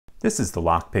This is the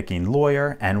Lockpicking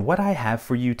Lawyer, and what I have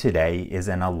for you today is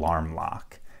an alarm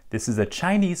lock. This is a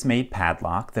Chinese-made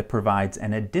padlock that provides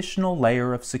an additional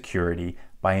layer of security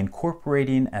by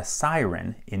incorporating a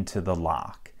siren into the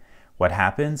lock. What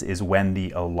happens is when the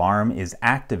alarm is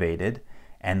activated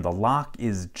and the lock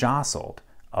is jostled,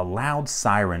 a loud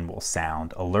siren will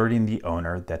sound, alerting the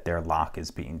owner that their lock is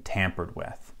being tampered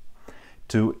with.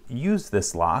 To use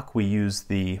this lock, we use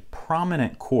the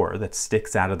prominent core that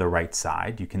sticks out of the right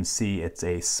side. You can see it's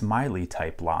a smiley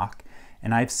type lock,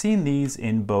 and I've seen these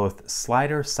in both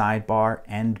slider sidebar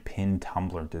and pin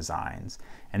tumbler designs.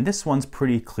 And this one's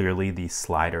pretty clearly the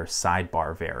slider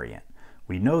sidebar variant.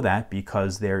 We know that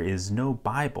because there is no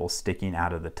Bible sticking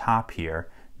out of the top here,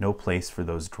 no place for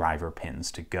those driver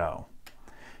pins to go.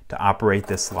 To operate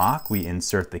this lock, we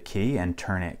insert the key and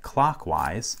turn it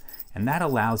clockwise, and that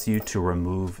allows you to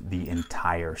remove the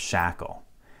entire shackle.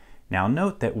 Now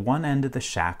note that one end of the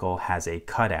shackle has a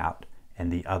cutout and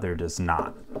the other does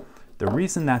not. The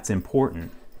reason that's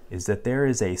important is that there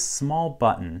is a small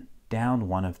button down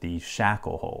one of these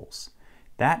shackle holes.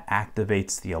 That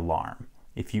activates the alarm.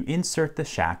 If you insert the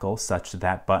shackle such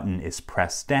that button is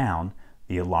pressed down,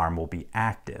 the alarm will be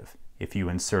active. If you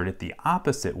insert it the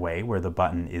opposite way, where the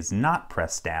button is not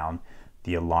pressed down,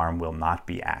 the alarm will not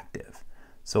be active.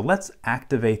 So let's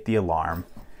activate the alarm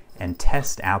and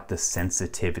test out the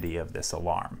sensitivity of this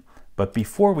alarm. But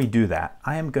before we do that,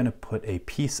 I am going to put a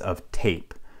piece of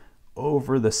tape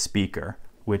over the speaker,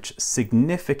 which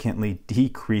significantly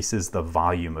decreases the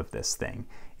volume of this thing.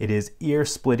 It is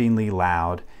ear-splittingly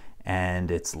loud,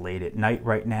 and it's late at night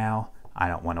right now. I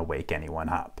don't want to wake anyone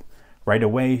up. Right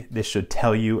away, this should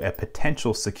tell you a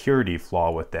potential security flaw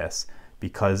with this,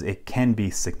 because it can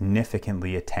be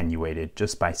significantly attenuated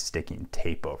just by sticking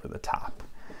tape over the top.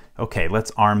 Okay,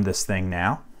 let's arm this thing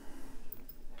now.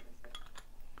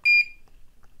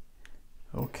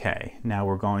 Okay, now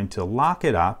we're going to lock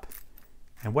it up,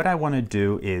 and what I want to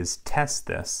do is test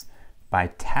this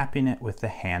by tapping it with the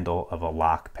handle of a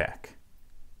lockpick.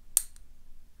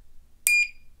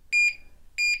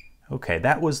 Okay,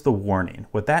 that was the warning.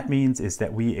 What that means is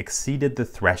that we exceeded the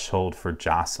threshold for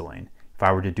jostling. If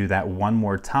I were to do that one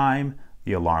more time,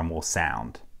 the alarm will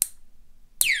sound.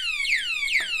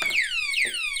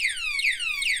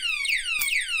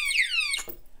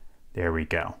 There we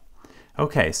go.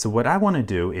 Okay, so what I want to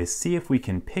do is see if we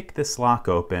can pick this lock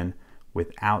open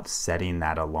without setting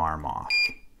that alarm off.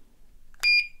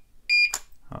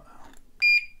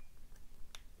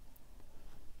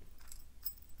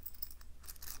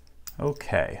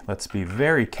 Okay, let's be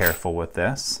very careful with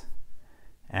this,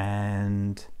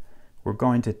 and we're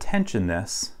going to tension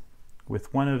this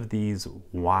with one of these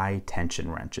Y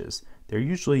tension wrenches. They're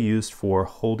usually used for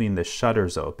holding the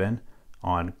shutters open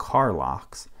on car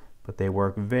locks, but they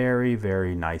work very,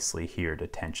 very nicely here to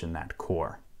tension that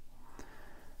core.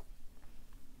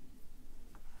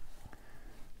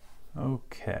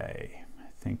 Okay, I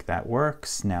think that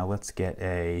works. Now let's get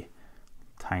a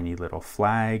tiny little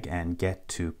flag and get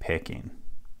to picking.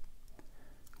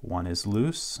 1 is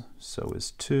loose, so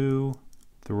is 2,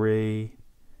 3,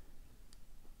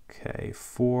 okay,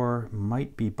 4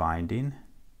 might be binding.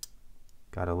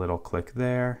 Got a little click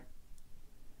there.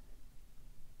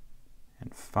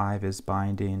 And 5 is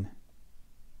binding.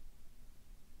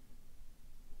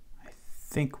 I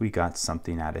think we got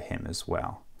something out of him as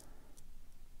well.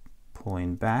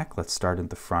 Pulling back, let's start at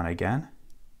the front again.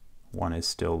 1 is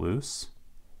still loose.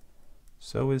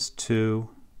 So is 2,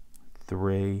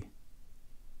 3,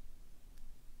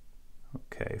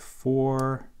 okay,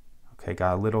 4, okay,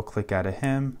 got a little click out of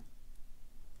him,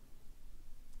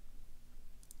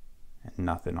 and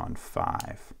nothing on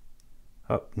 5.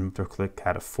 Oh, another click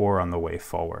out of 4 on the way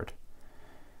forward.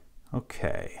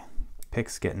 Okay,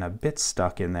 pick's getting a bit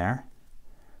stuck in there.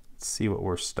 Let's see what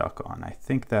we're stuck on. I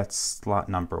think that's slot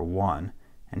number 1,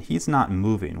 and he's not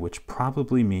moving, which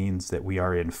probably means that we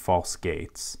are in false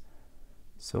gates.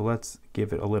 So let's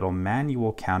give it a little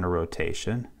manual counter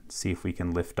rotation, see if we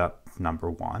can lift up number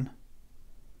 1.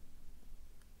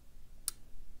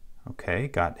 Okay,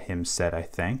 got him set, I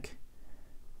think.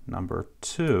 Number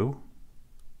 2.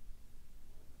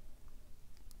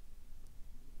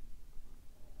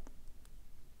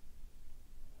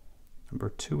 Number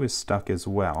 2 is stuck as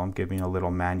well. I'm giving a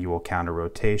little manual counter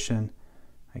rotation.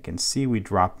 I can see we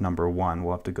dropped number 1.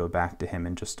 We'll have to go back to him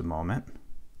in just a moment.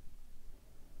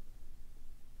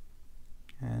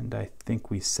 And I think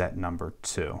we set number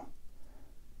 2.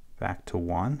 Back to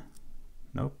 1.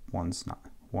 Nope, 1's not.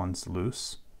 1's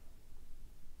loose.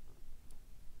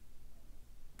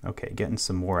 Okay, getting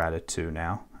some more out of 2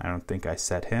 now. I don't think I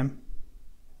set him.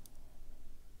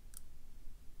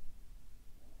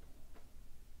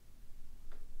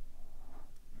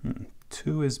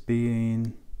 2 is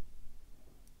being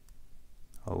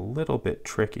a little bit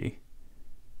tricky.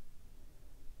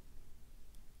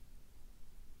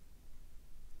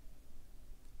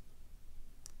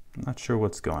 I'm not sure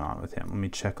what's going on with him. Let me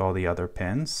check all the other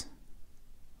pins,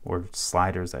 or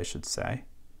sliders I should say.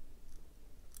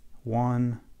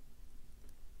 1,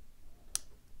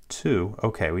 2.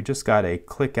 Okay, we just got a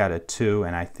click out of 2,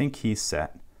 and I think he's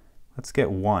set. Let's get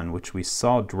 1, which we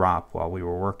saw drop while we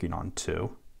were working on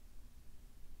 2.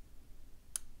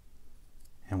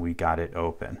 And we got it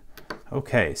open.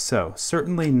 Okay, so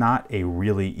certainly not a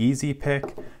really easy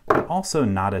pick, but also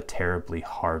not a terribly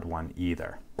hard one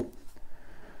either.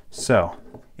 So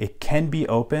it can be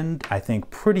opened, I think,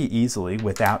 pretty easily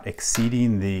without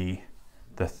exceeding the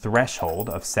threshold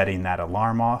of setting that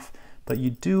alarm off, but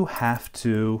you do have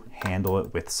to handle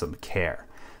it with some care.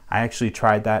 I actually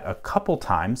tried that a couple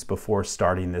times before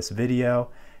starting this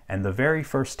video, and the very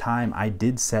first time I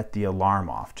did set the alarm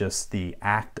off, just the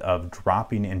act of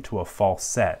dropping into a false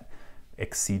set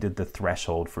exceeded the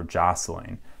threshold for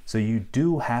jostling. So you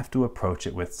do have to approach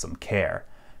it with some care.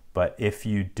 But if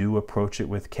you do approach it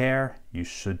with care, you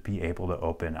should be able to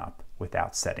open up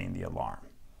without setting the alarm.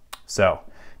 So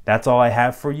that's all I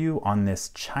have for you on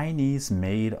this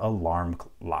Chinese-made alarm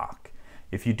lock.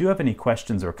 If you do have any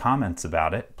questions or comments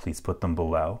about it, please put them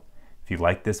below. If you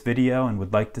liked this video and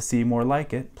would like to see more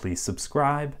like it, please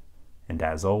subscribe. And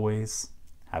as always,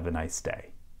 have a nice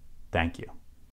day. Thank you.